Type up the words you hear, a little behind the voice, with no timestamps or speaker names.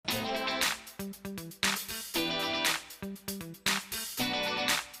Hello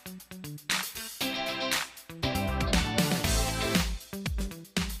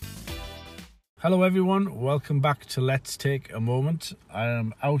everyone, welcome back to Let's Take a Moment. I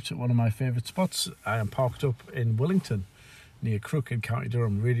am out at one of my favourite spots. I am parked up in Willington, near Crook in County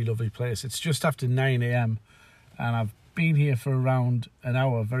Durham. Really lovely place. It's just after 9 a.m. and I've been here for around an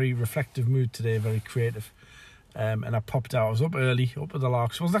hour. Very reflective mood today, very creative. And I popped out. I was up early, up with the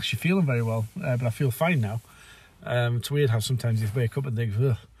larks. I wasn't actually feeling very well, but I feel fine now. It's weird how sometimes you wake up and think,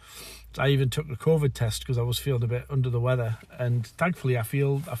 ugh. I even took the COVID test because I was feeling a bit under the weather, and thankfully I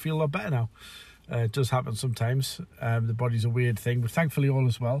feel a lot better now. It does happen sometimes. The body's a weird thing, but thankfully all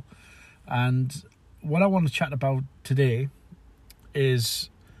is well. And what I want to chat about today is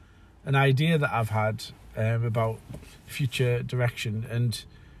an idea that I've had about future direction. And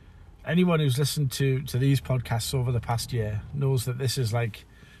anyone who's listened to these podcasts over the past year knows that this is like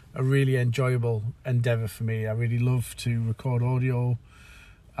a really enjoyable endeavour for me. I really love to record audio.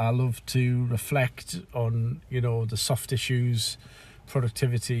 I love to reflect on, the soft issues,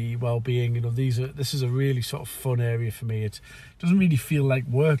 productivity, well-being. This is a really sort of fun area for me. It doesn't really feel like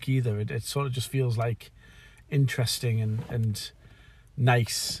work either. It sort of just feels like interesting and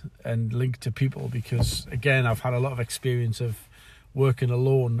nice and linked to people, because again, I've had a lot of experience of working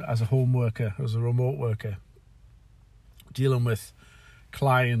alone as a home worker, as a remote worker, dealing with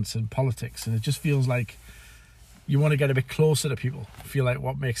clients and politics, and it just feels like you want to get a bit closer to people, feel like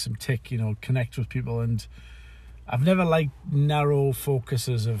what makes them tick, connect with people. And I've never liked narrow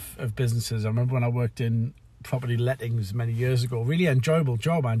focuses of businesses. I remember when I worked in property lettings many years ago, really enjoyable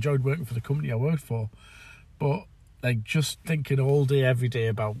job. I enjoyed working for the company I worked for, but like just thinking all day, every day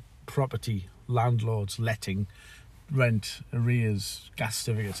about property, landlords, letting, rent, arrears, gas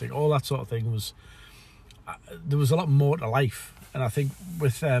certificates, like all that sort of thing there was a lot more to life. And I think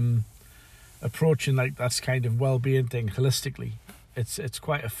with approaching like that's kind of well-being thing holistically, it's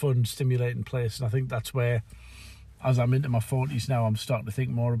quite a fun, stimulating place. And I think that's where, as I'm into my 40s now, I'm starting to think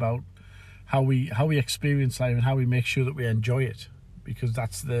more about how we experience life and how we make sure that we enjoy it, because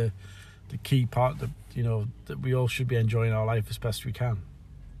that's the key part, that that we all should be enjoying our life as best we can.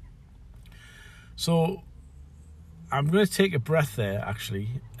 So I'm going to take a breath there actually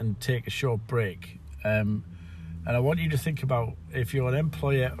and take a short break, and I want you to think about, if you're an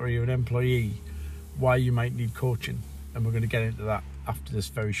employer or you're an employee, why you might need coaching. And we're going to get into that after this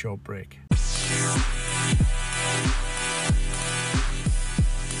very short break.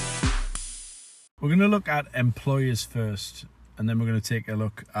 We're going to look at employers first, and then we're going to take a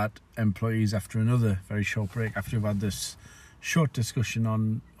look at employees after another very short break, after we've had this short discussion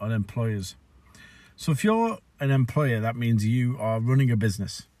on employers. So if you're an employer, that means you are running a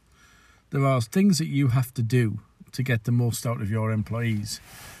business. There are things that you have to do to get the most out of your employees.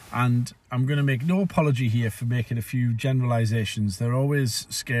 And I'm going to make no apology here for making a few generalizations. They're always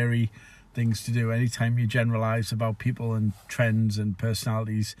scary things to do. Anytime you generalize about people and trends and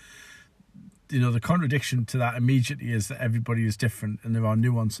personalities, the contradiction to that immediately is that everybody is different and there are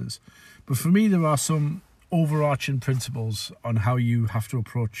nuances. But for me, there are some overarching principles on how you have to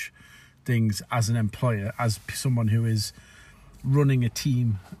approach things as an employer, as someone who is running a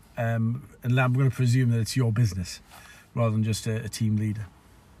team. And I'm going to presume that it's your business rather than just a team leader.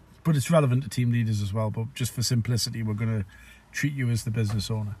 But it's relevant to team leaders as well. But just for simplicity, we're going to treat you as the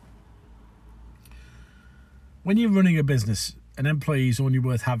business owner. When you're running a business, an employee is only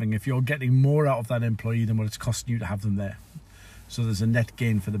worth having if you're getting more out of that employee than what it's costing you to have them there. So there's a net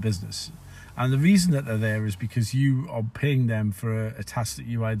gain for the business. And the reason that they're there is because you are paying them for a task that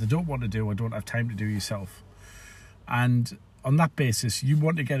you either don't want to do or don't have time to do yourself. And on that basis, you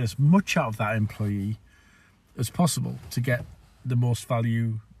want to get as much out of that employee as possible to get the most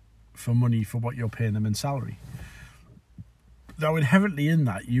value for money for what you're paying them in salary. Now, inherently in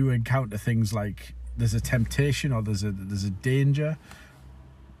that, you encounter things like there's a temptation or there's a danger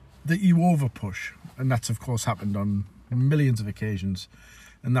that you overpush. And that's, of course, happened on millions of occasions.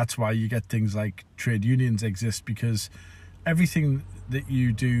 And that's why you get things like trade unions exist, because everything that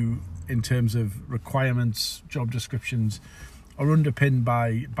you do in terms of requirements, job descriptions, are underpinned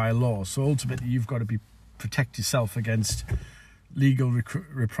by law. So ultimately, you've got to protect yourself against legal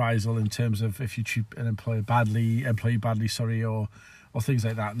reprisal in terms of if you treat an employee badly, or things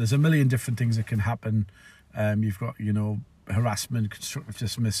like that. And there's a million different things that can happen. You've got, harassment, constructive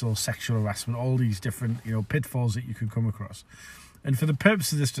dismissal, sexual harassment, all these different, pitfalls that you can come across. And for the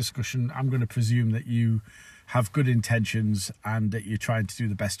purpose of this discussion, I'm going to presume that you have good intentions and that you're trying to do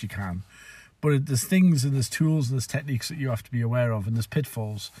the best you can. But there's things and there's tools and there's techniques that you have to be aware of, and there's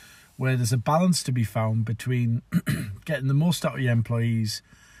pitfalls where there's a balance to be found between getting the most out of your employees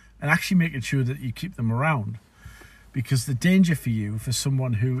and actually making sure that you keep them around. Because the danger for you, for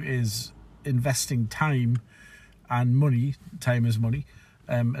someone who is investing time and money, time is money,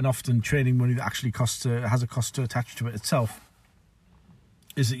 and often training money that actually has a cost attached to it itself,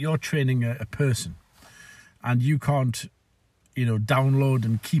 is that you're training a person, and you can't, download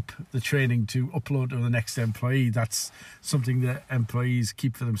and keep the training to upload to the next employee. That's something that employees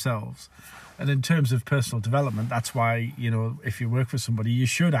keep for themselves. And in terms of personal development, that's why, if you work for somebody, you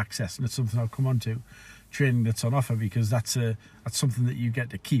should access, and it's something I'll come on to, training that's on offer, because that's something that you get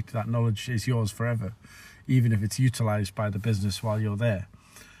to keep. That knowledge is yours forever, even if it's utilized by the business while you're there.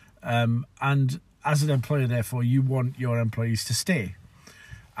 And as an employer, therefore, you want your employees to stay.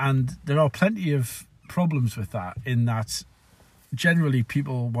 And there are plenty of problems with that, in that generally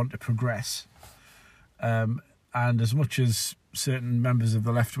people want to progress. And as much as certain members of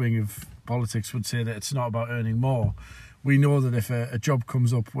the left wing of politics would say that it's not about earning more, we know that if a job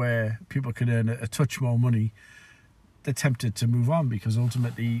comes up where people can earn a touch more money, they're tempted to move on, because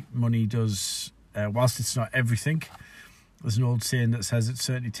ultimately money does, whilst it's not everything, there's an old saying that says it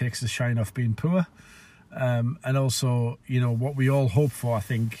certainly takes the shine off being poor. And also, what we all hope for, I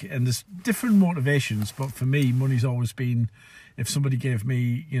think, and there's different motivations, but for me, money's always been, if somebody gave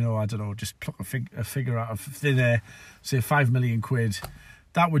me, I don't know, just pluck a figure out of thin air, say 5 million quid,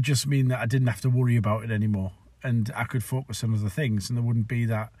 that would just mean that I didn't have to worry about it anymore, and I could focus on other things, and there wouldn't be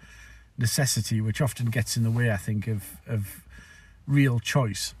that necessity, which often gets in the way, I think, of real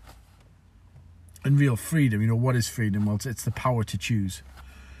choice and real freedom. What is freedom? Well, it's the power to choose.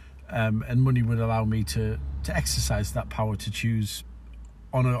 And money would allow me to exercise that power to choose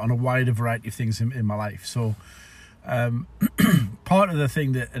on a wider variety of things in my life. So part of the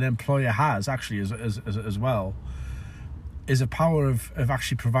thing that an employer has, actually, as well, is a power of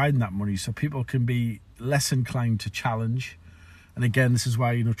actually providing that money, so people can be less inclined to challenge. And again, this is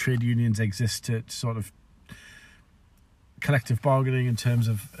why trade unions exist, to sort of collective bargaining in terms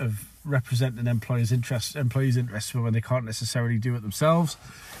of representing employees' interests for when they can't necessarily do it themselves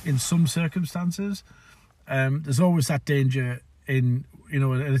in some circumstances. There's always that danger in,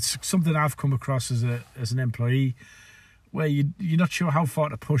 and it's something I've come across as an employee, where you're not sure how far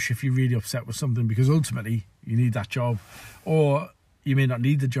to push if you're really upset with something, because ultimately you need that job, or you may not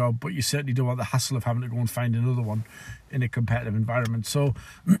need the job, but you certainly don't want the hassle of having to go and find another one in a competitive environment. So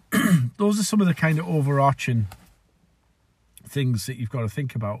those are some of the kind of overarching things that you've got to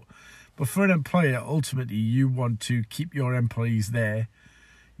think about. But for an employer, ultimately, you want to keep your employees there.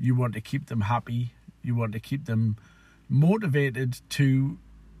 You want to keep them happy. You want to keep them motivated to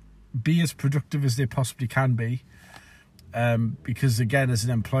be as productive as they possibly can be. Because again, as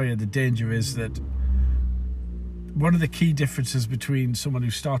an employer, the danger is that one of the key differences between someone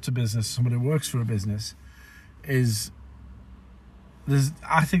who starts a business and someone who works for a business is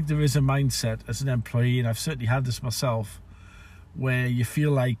I think there is a mindset as an employee, and I've certainly had this myself, where you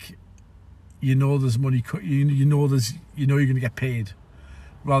feel like there's money, you're going to get paid,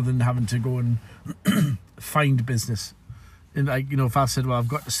 rather than having to go and find business. And if I said, well, I've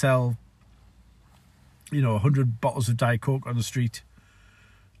got to sell 100 bottles of Diet Coke on the street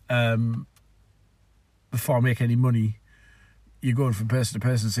before I make any money, you're going from person to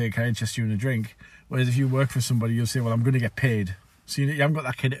person saying, can I interest you in a drink? Whereas if you work for somebody, you'll say, well, I'm going to get paid. So you haven't got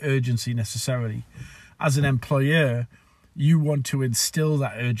that kind of urgency necessarily. As an employer, you want to instill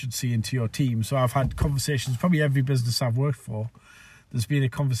that urgency into your team. So I've had conversations, probably every business I've worked for, there's been a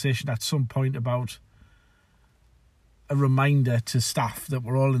conversation at some point about a reminder to staff that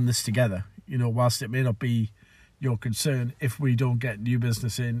we're all in this together. Whilst it may not be your concern, if we don't get new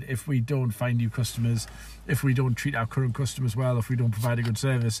business in, if we don't find new customers, if we don't treat our current customers well, if we don't provide a good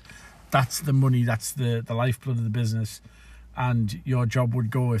service, that's the money, that's the lifeblood of the business, and your job would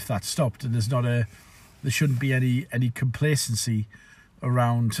go if that stopped. And there shouldn't be any complacency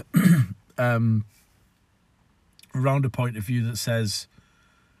around around a point of view that says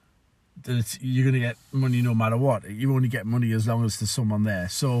that you're going to get money no matter what. You only get money as long as there's someone there.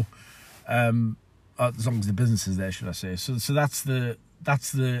 So as long as the business is there, should I say. So that's the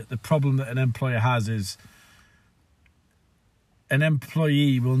problem that an employer has, is an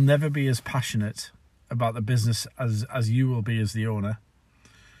employee will never be as passionate about the business as you will be as the owner,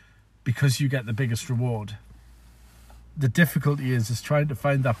 because you get the biggest reward. The difficulty is trying to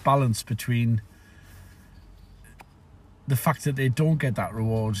find that balance between the fact that they don't get that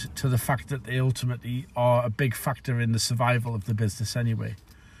reward to the fact that they ultimately are a big factor in the survival of the business anyway.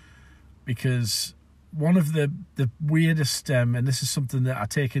 Because one of the weirdest, and this is something that I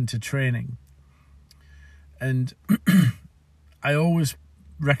take into training, and I always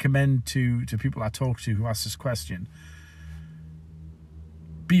recommend to people I talk to who ask this question,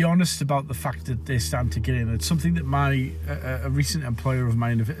 be honest about the fact that they stand to gain. It's something that a recent employer of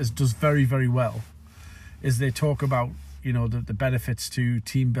mine does very, very well, is they talk about, you know, the benefits to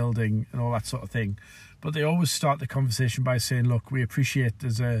team building and all that sort of thing. But they always start the conversation by saying, look, we appreciate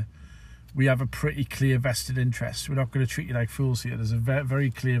we have a pretty clear vested interest. We're not going to treat you like fools here. There's a very,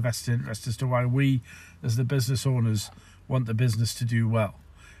 very clear vested interest as to why we, as the business owners, want the business to do well.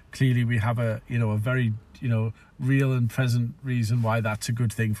 Clearly, we have a very, real and present reason why that's a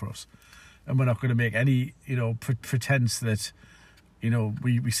good thing for us. And we're not going to make any, pretense that,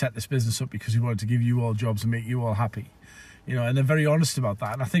 we set this business up because we wanted to give you all jobs and make you all happy. And they're very honest about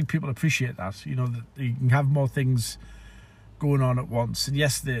that. And I think people appreciate that, that you can have more things going on at once. And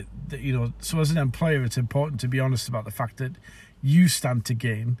yes, so as an employer, it's important to be honest about the fact that you stand to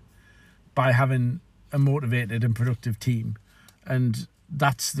gain by having a motivated and productive team. And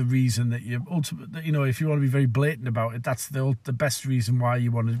that's the reason that you ultimately, if you want to be very blatant about it, that's the best reason why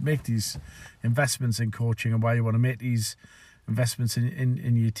you want to make these investments in coaching and why you want to make these investments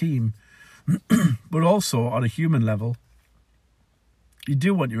in your team. But also on a human level, you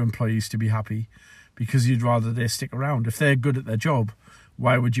do want your employees to be happy because you'd rather they stick around. If they're good at their job,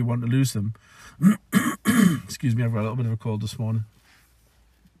 why would you want to lose them? Excuse me, I've got a little bit of a cold this morning.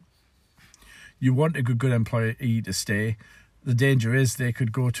 You want a good employee to stay. The danger is they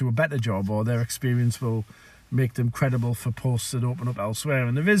could go to a better job, or their experience will make them credible for posts that open up elsewhere.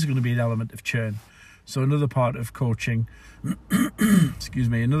 And there is going to be an element of churn. So another part of coaching,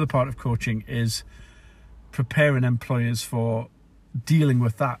 another part of coaching is preparing employers for dealing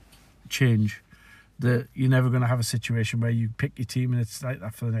with that change. That you're never going to have a situation where you pick your team and it's like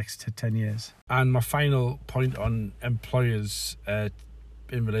that for the next 10 years. And my final point on employers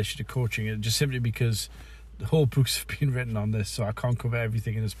in relation to coaching, is just simply because the whole books have been written on this, so I can't cover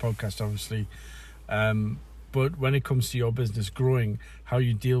everything in this podcast, obviously. But when it comes to your business growing, how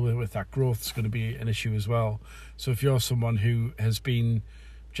you deal with that growth is going to be an issue as well. So if you're someone who has been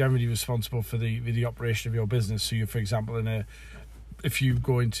generally responsible for the operation of your business, so you're, for example, if you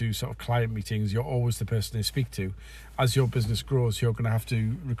go into sort of client meetings, you're always the person they speak to. As your business grows, you're going to have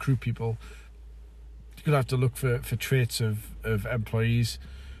to recruit people. You're going to have to look for traits of employees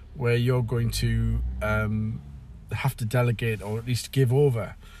where you're going to have to delegate, or at least give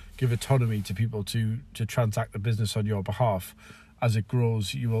autonomy to people to transact the business on your behalf. As it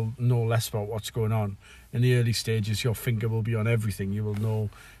grows, you will know less about what's going on. In the early stages, your finger will be on everything. You will know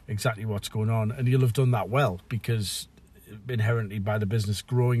exactly what's going on, and you'll have done that well because inherently by the business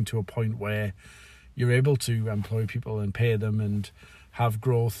growing to a point where you're able to employ people and pay them and have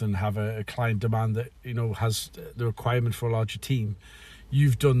growth and have a client demand that has the requirement for a larger team,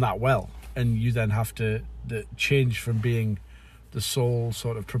 you've done that well. And you then have to change from being the sole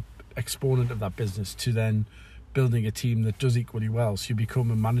sort of exponent of that business to then building a team that does equally well. So you become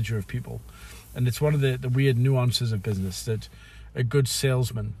a manager of people. And it's one of the weird nuances of business that a good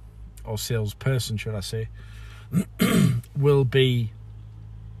salesman, or salesperson should I say, will be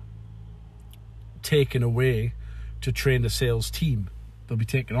taken away to train the sales team. They'll be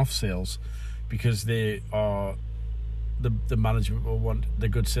taken off sales because they are the management will want the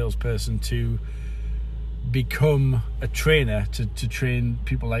good salesperson to become a trainer to train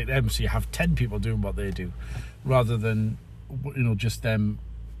people like them. So you have 10 people doing what they do, rather than just them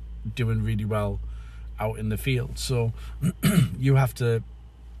doing really well out in the field. So you have to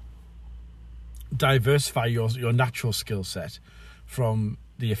diversify your natural skill set from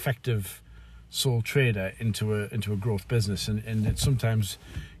the effective sole trader into a growth business, and sometimes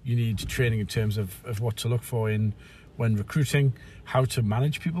you need training in terms of what to look for when recruiting, how to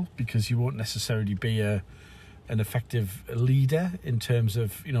manage people, because you won't necessarily be an effective leader in terms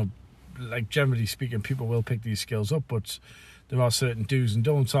of, like generally speaking, people will pick these skills up, but there are certain do's and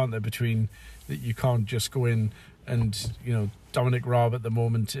don'ts, aren't there, between that you can't just go in and, Dominic Raab at the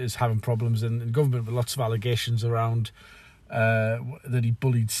moment is having problems in government with lots of allegations around that he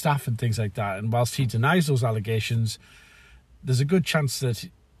bullied staff and things like that. And whilst he denies those allegations, there's a good chance that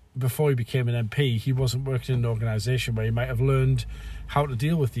before he became an MP, he wasn't working in an organisation where he might have learned how to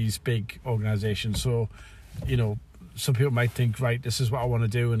deal with these big organisations. So, some people might think, right, this is what I want to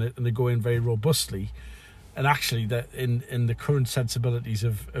do, and they go in very robustly. And actually, that in the current sensibilities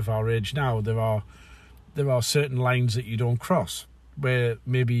of our age now, there are certain lines that you don't cross, where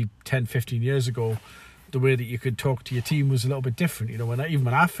maybe 10, 15 years ago, the way that you could talk to your team was a little bit different.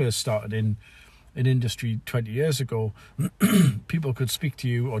 When I first started in industry 20 years ago, people could speak to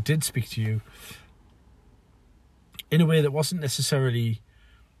you, or did speak to you, in a way that wasn't necessarily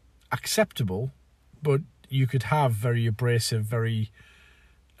acceptable, but you could have very abrasive, very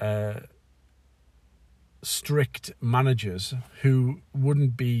strict managers who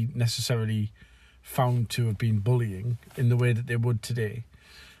wouldn't be necessarily found to have been bullying in the way that they would today,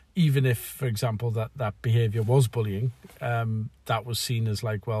 even if, for example, that behaviour was bullying, that was seen as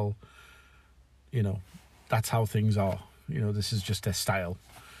like, well, that's how things are. This is just their style.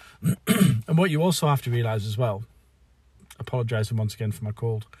 And what you also have to realise as well, apologising once again for my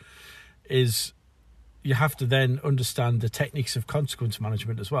cold, is you have to then understand the techniques of consequence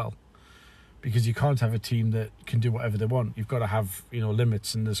management as well, because you can't have a team that can do whatever they want. You've got to have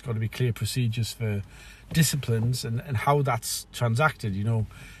limits, and there's got to be clear procedures for disciplines and how that's transacted.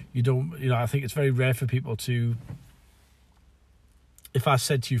 I think it's very rare for people to, if I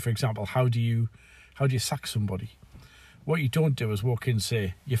said to you, for example, how do you sack somebody, what you don't do is walk in and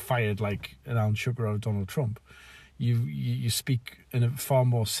say you're fired like an Alan Sugar or Donald Trump. You speak in a far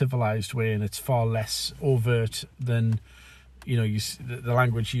more civilized way, and it's far less overt than the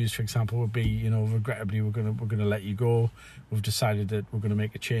language used, for example, would be, regrettably, we're gonna let you go. We've decided that we're going to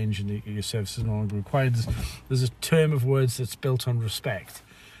make a change, and your service is no longer required. There's a term of words that's built on respect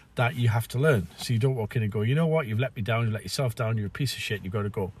that you have to learn. So you don't walk in and go, you know what, you've let me down, you let yourself down, you're a piece of shit, you've got to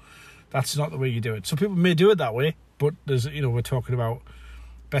go. That's not the way you do it. So people may do it that way, but there's, we're talking about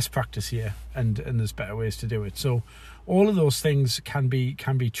best practice here, and there's better ways to do it. So all of those things can be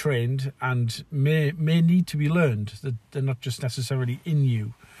trained and may need to be learned. That they're not just necessarily in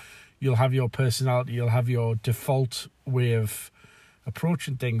you. You'll have your personality, you'll have your default way of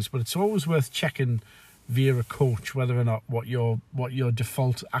approaching things, but it's always worth checking via a coach whether or not what your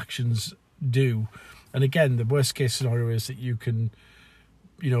default actions do. And again, the worst case scenario is that you can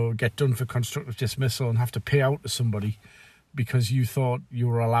get done for constructive dismissal and have to pay out to somebody because you thought you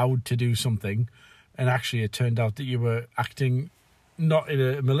were allowed to do something, and actually it turned out that you were acting not in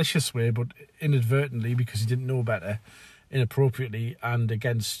a malicious way, but inadvertently, because you didn't know better, inappropriately, and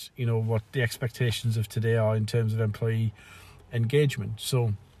against what the expectations of today are in terms of employee engagement.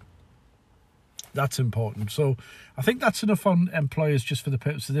 So that's important. So I think that's enough on employers just for the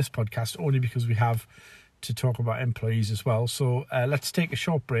purpose of this podcast, only because we have to talk about employees as well. So let's take a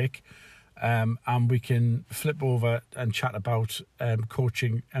short break, and we can flip over and chat about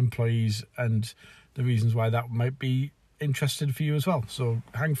coaching employees and the reasons why that might be interesting for you as well. So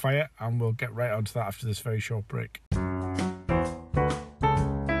hang fire, and we'll get right onto that after this very short break.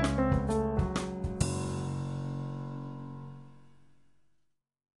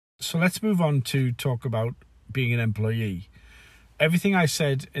 So let's move on to talk about being an employee. Everything I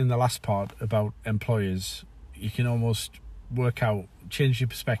said in the last part about employers, you can almost work out, change your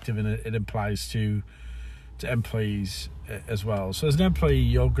perspective, and it applies to employees as well. So as an employee,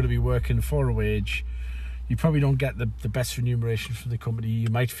 you're going to be working for a wage. You probably don't get the best remuneration from the company. You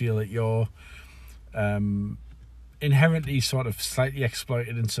might feel that you're inherently sort of slightly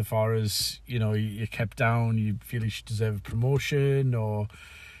exploited insofar as, you're kept down, you feel you should deserve a promotion, or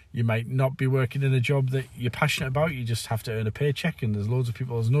you might not be working in a job that you're passionate about. You just have to earn a paycheck, and there's loads of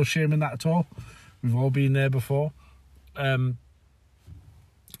people, there's no shame in that at all. We've all been there before.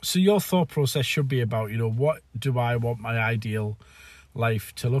 So your thought process should be about, what do I want my ideal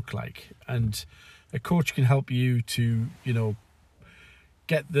life to look like? And a coach can help you to,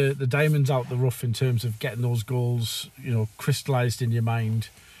 get the diamonds out the rough in terms of getting those goals, crystallized in your mind.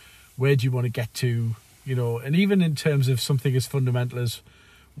 Where do you want to get to? And even in terms of something as fundamental as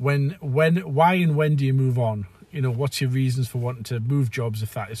why and when do you move on? What's your reasons for wanting to move jobs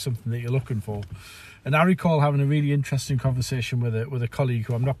if that is something that you're looking for? And I recall having a really interesting conversation with a colleague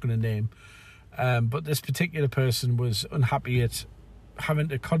who I'm not going to name, but this particular person was unhappy at having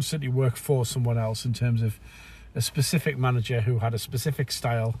to constantly work for someone else in terms of a specific manager who had a specific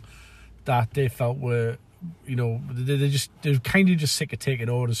style that they felt were, they're kind of just sick of taking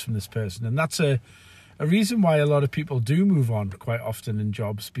orders from this person. And that's a reason why a lot of people do move on quite often in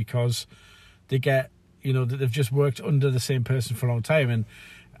jobs, because they get, that they've just worked under the same person for a long time. And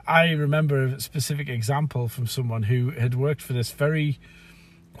I remember a specific example from someone who had worked for this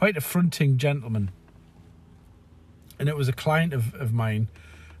quite affronting gentleman. And it was a client of mine.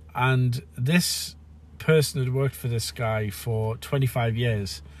 And this person had worked for this guy for 25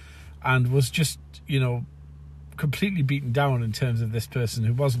 years and was just, completely beaten down in terms of this person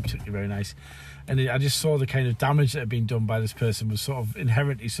who wasn't particularly very nice. And I just saw the kind of damage that had been done by this person was sort of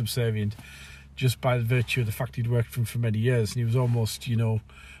inherently subservient just by the virtue of the fact he'd worked for him for many years. And he was almost,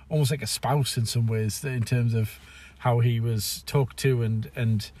 almost like a spouse in some ways in terms of how he was talked to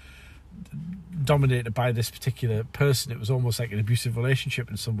and dominated by this particular person. It was almost like an abusive relationship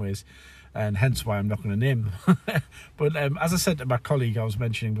in some ways, and hence why I'm not going to name them. But as I said to my colleague I was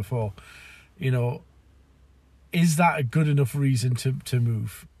mentioning before, is that a good enough reason to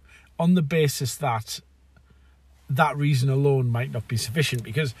move? On the basis that that reason alone might not be sufficient,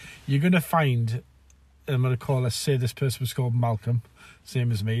 because you're going to find, I'm going to call, let's say this person was called Malcolm,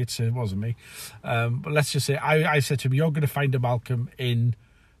 same as me, it wasn't me, but let's just say I said to him, you're going to find a Malcolm in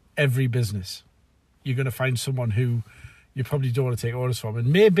every business. You're going to find someone who you probably don't want to take orders from, and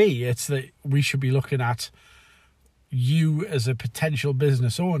maybe it's that we should be looking at you as a potential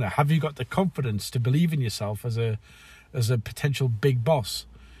business owner. Have you got the confidence to believe in yourself as a potential big boss?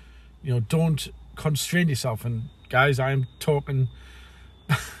 Don't constrain yourself. And guys, I'm talking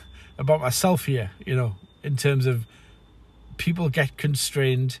about myself here, in terms of people get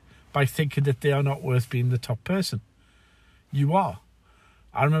constrained by thinking that they are not worth being the top person. You are.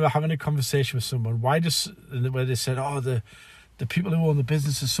 I remember having a conversation with someone, where they said, oh, the people who own the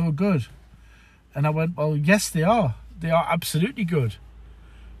business are so good. And I went, well, yes, they are. They are absolutely good.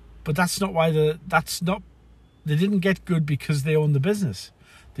 But that's not why they didn't get good because they own the business.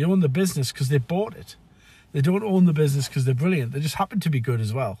 They own the business because they bought it. They don't own the business because they're brilliant. They just happen to be good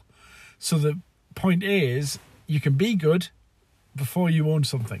as well. So the point is, you can be good before you own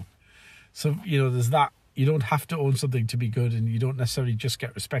something. So, there's that. You don't have to own something to be good, and you don't necessarily just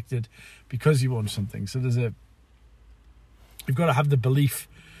get respected because you own something. So you've got to have the belief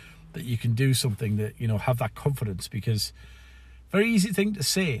that you can do something, that, have that confidence, because very easy thing to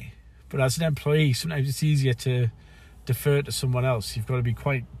say, but as an employee, sometimes it's easier to defer to someone else. You've got to be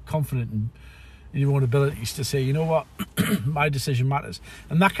quite confident in your own abilities to say, you know what, my decision matters.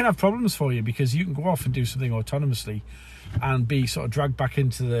 And that can have problems for you, because you can go off and do something autonomously and be sort of dragged back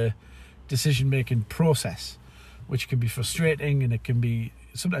into the decision-making process, which can be frustrating, and it can be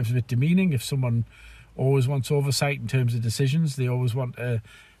sometimes a bit demeaning. If someone always wants oversight in terms of decisions, they always want a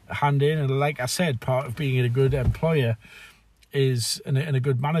hand in. And like I said, part of being a good employer and a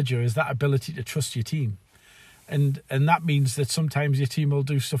good manager is that ability to trust your team. And that means that sometimes your team will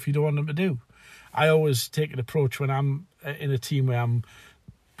do stuff you don't want them to do. I always take an approach when I'm in a team where I'm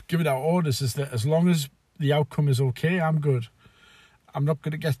giving out orders, is that as long as the outcome is okay, I'm good. I'm not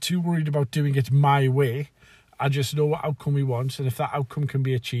going to get too worried about doing it my way. I just know what outcome we want, and if that outcome can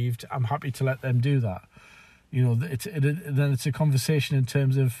be achieved, I'm happy to let them do that. Then it's a conversation in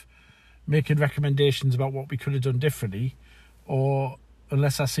terms of making recommendations about what we could have done differently, or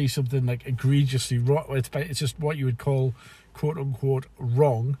unless I see something like egregiously wrong, it's just what you would call quote unquote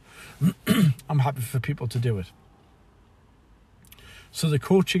wrong, I'm happy for people to do it. So the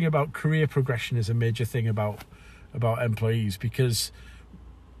coaching about career progression is a major thing about employees, because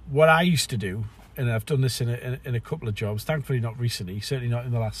what I used to do, and I've done this in a couple of jobs, thankfully not recently, certainly not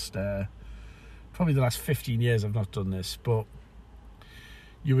in the last probably the last 15 years I've not done this, but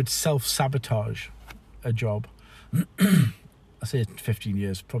you would self-sabotage a job. I say 15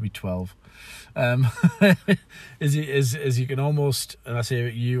 years, probably 12. As you can almost, and I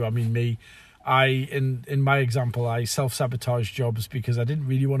say you, I mean me, in my example, I self-sabotage jobs because I didn't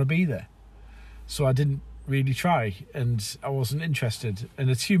really want to be there. So I didn't really try, and I wasn't interested, and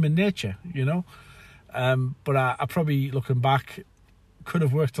it's human nature, but I probably, looking back, could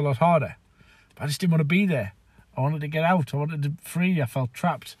have worked a lot harder, but I just didn't want to be there. I wanted to get out. I wanted to free. I felt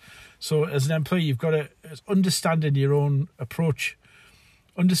trapped. So as an employee, you've got to understanding your own approach,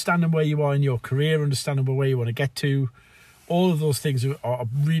 understanding where you are in your career, understanding where you want to get to. All of those things are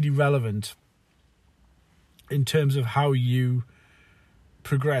really relevant in terms of how you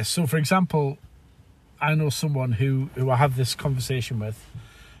progress. So, for example, I know someone who I have this conversation with,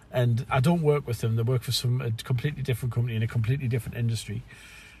 and I don't work with them. They work for a completely different company in a completely different industry.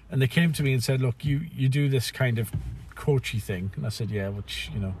 And they came to me and said, look, you do this kind of coachy thing. And I said, yeah, which,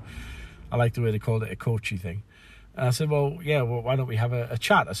 I like the way they called it, a coachy thing. And I said, well, why don't we have a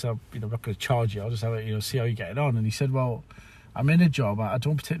chat? I said, I'm not going to charge you. I'll just have a, see how you're getting on. And he said, well, I'm in a job. I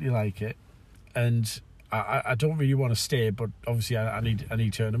don't particularly like it. And I don't really want to stay, but obviously I need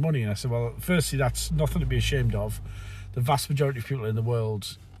to earn the money. And I said, well, firstly, that's nothing to be ashamed of. The vast majority of people in the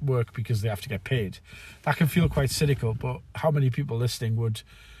world work because they have to get paid. That can feel quite cynical, but how many people listening would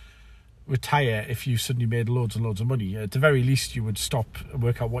retire if you suddenly made loads and loads of money? At the very least, you would stop and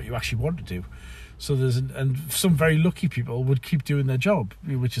work out what you actually want to do. So and some very lucky people would keep doing their job,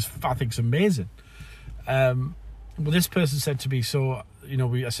 which is, I think, is amazing. Well, this person said to me, so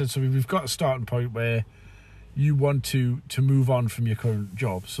I said, so we've got a starting point where you want to move on from your current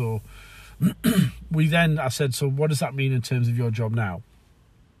job. So I said, so what does that mean in terms of your job now?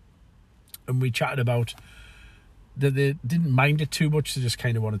 And we chatted about that they didn't mind it too much. They just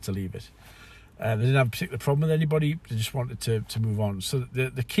kind of wanted to leave it. They didn't have a particular problem with anybody. They just wanted to move on. So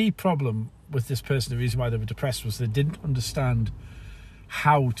the key problem with this person, the reason why they were depressed, was they didn't understand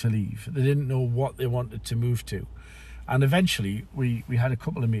how to leave. They didn't know what they wanted to move to. And eventually we had a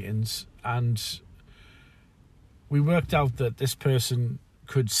couple of meetings, and we worked out that this person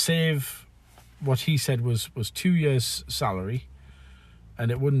could save what he said was 2 years' salary, and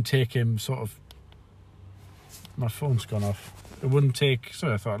it wouldn't take him sort of... My phone's gone off. It wouldn't take...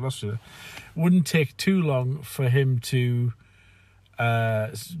 Sorry, I thought I lost you there. It wouldn't take too long for him to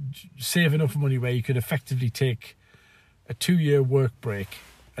save enough money where you could effectively take a 2-year work break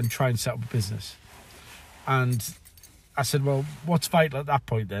and try and set up a business. And I said, well, what's vital at that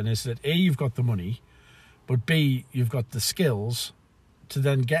point then is that A, you've got the money, but B, you've got the skills to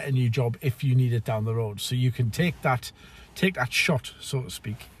then get a new job if you need it down the road. So you can take that shot, so to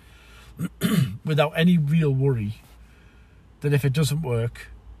speak, without any real worry that if it doesn't work,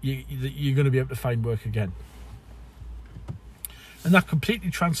 you're going to be able to find work again. And that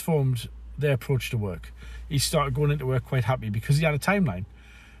completely transformed their approach to work. He started going into work quite happy because he had a timeline.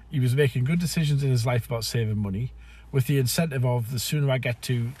 He was making good decisions in his life about saving money, with the incentive of the sooner I get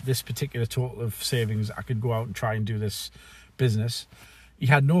to this particular total of savings, I could go out and try and do this business. He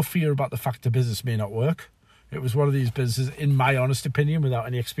had no fear about the fact the business may not work. It was one of these businesses, in my honest opinion, without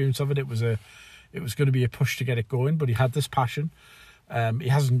any experience of it, it was going to be a push to get it going, but he had this passion. He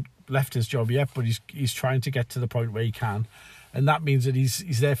hasn't left his job yet, but he's trying to get to the point where he can. And that means that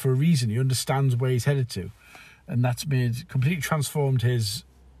he's there for a reason. He understands where he's headed to. And that's completely transformed his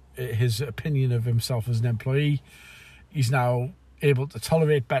opinion of himself as an employee. He's now able to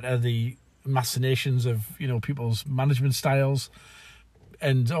tolerate better the machinations of, people's management styles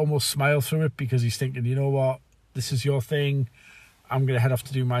and almost smile through it, because he's thinking, you know what, this is your thing. I'm going to head off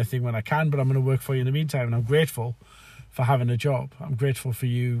to do my thing when I can, but I'm going to work for you in the meantime. And I'm grateful for having a job. I'm grateful for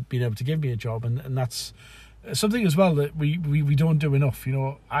you being able to give me a job. And that's something as well that we don't do enough.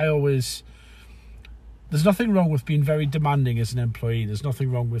 There's nothing wrong with being very demanding as an employee. There's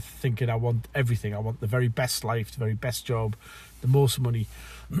nothing wrong with thinking I want everything. I want the very best life, the very best job, the most money.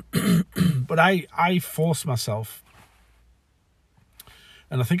 But I force myself,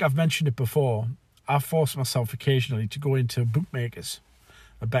 and I think I've mentioned it before, I force myself occasionally to go into bookmakers,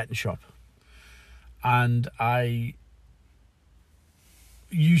 a betting shop. And I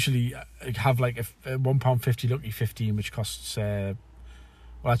usually have like a £1.50 Lucky 15, which costs... well,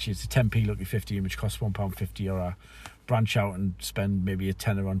 actually, it's a 10p Lucky 15, which costs £1.50, or I branch out and spend maybe a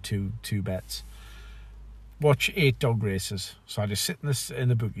tenner on two bets. Watch 8 dog races. So I just sit in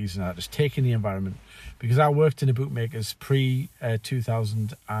the bookies and I just take in the environment, because I worked in the bookmakers pre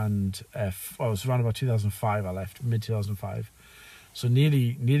 2000 and it was around about 2005 I left, mid 2005. So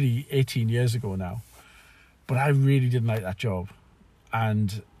nearly 18 years ago now. But I really didn't like that job,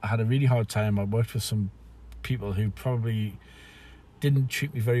 and I had a really hard time. I worked with some people who probably didn't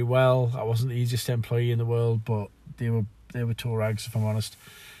treat me very well. I wasn't the easiest employee in the world, but they were toe rags, if I'm honest.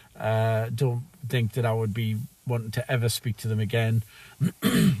 Don't think that I would be wanting to ever speak to them again.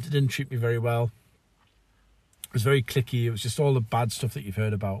 They didn't treat me very well. It was very cliquey. It was just all the bad stuff that you've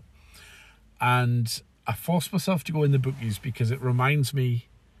heard about. And I forced myself to go in the bookies because it reminds me,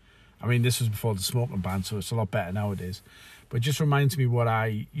 I mean, this was before the smoking ban, so it's a lot better nowadays. But it just reminds me what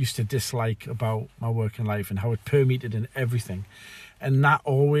I used to dislike about my working life and how it permeated in everything. And that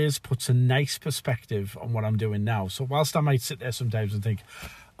always puts a nice perspective on what I'm doing now. So whilst I might sit there sometimes and think,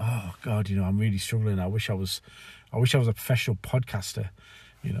 oh God, I'm really struggling. I wish I was a professional podcaster,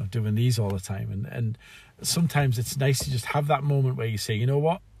 doing these all the time. And sometimes it's nice to just have that moment where you say, you know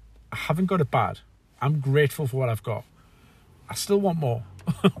what? I haven't got it bad. I'm grateful for what I've got. I still want more,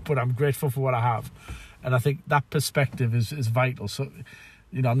 but I'm grateful for what I have. And I think that perspective is vital. So,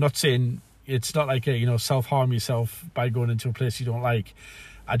 I'm not saying it's not like self-harm yourself by going into a place you don't like.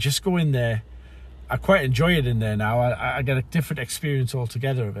 I just go in there. I quite enjoy it in there now. I get a different experience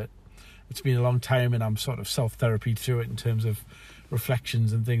altogether of it. It's been a long time, and I'm sort of self-therapy through it in terms of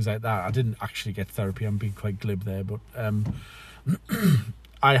reflections and things like that. I didn't actually get therapy. I'm being quite glib there, but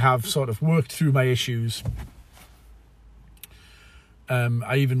I have sort of worked through my issues.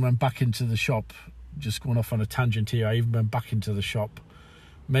 I even went back into the shop, just going off on a tangent here. I even went back into the shop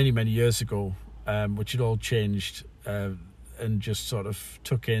many, many years ago, which had all changed, and just sort of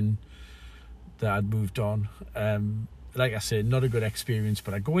took in that I'd moved on. Like I say, not a good experience,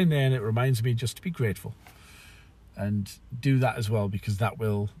 but I go in there and it reminds me just to be grateful and do that as well, because that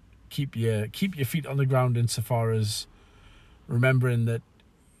will keep your feet on the ground, insofar as remembering that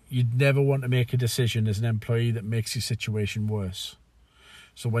you'd never want to make a decision as an employee that makes your situation worse.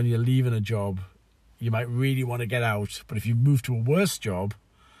 So when you're leaving a job, you might really want to get out, but if you move to a worse job,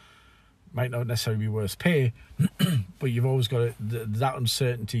 might not necessarily be worse pay, but you've always got that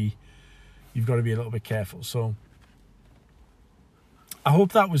uncertainty. You've got to be a little bit careful. So I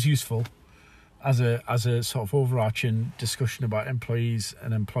hope that was useful as a sort of overarching discussion about employees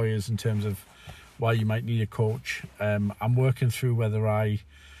and employers in terms of why you might need a coach. I'm working through whether I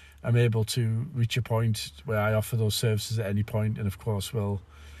am able to reach a point where I offer those services at any point, and of course we'll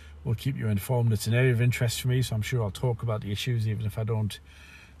keep you informed. It's an area of interest for me, so I'm sure I'll talk about the issues even if I don't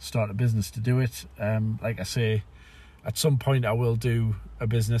start a business to do it. Like I say, at some point I will do a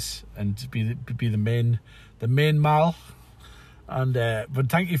business and be the main mal. And but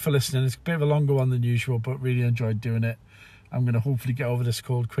thank you for listening. It's a bit of a longer one than usual, but really enjoyed doing it. I'm going to hopefully get over this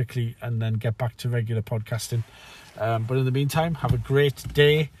cold quickly and then get back to regular podcasting. But in the meantime, have a great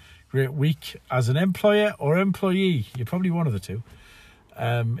day, great week as an employer or employee. You're probably one of the two.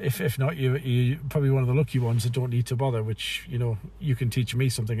 If not, you're probably one of the lucky ones that don't need to bother, which, you know, you can teach me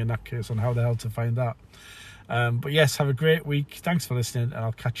something in that case on how the hell to find that. But yes, have a great week. Thanks for listening, and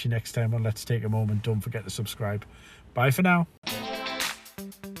I'll catch you next time on Let's Take a Moment. Don't forget to subscribe. Bye for now.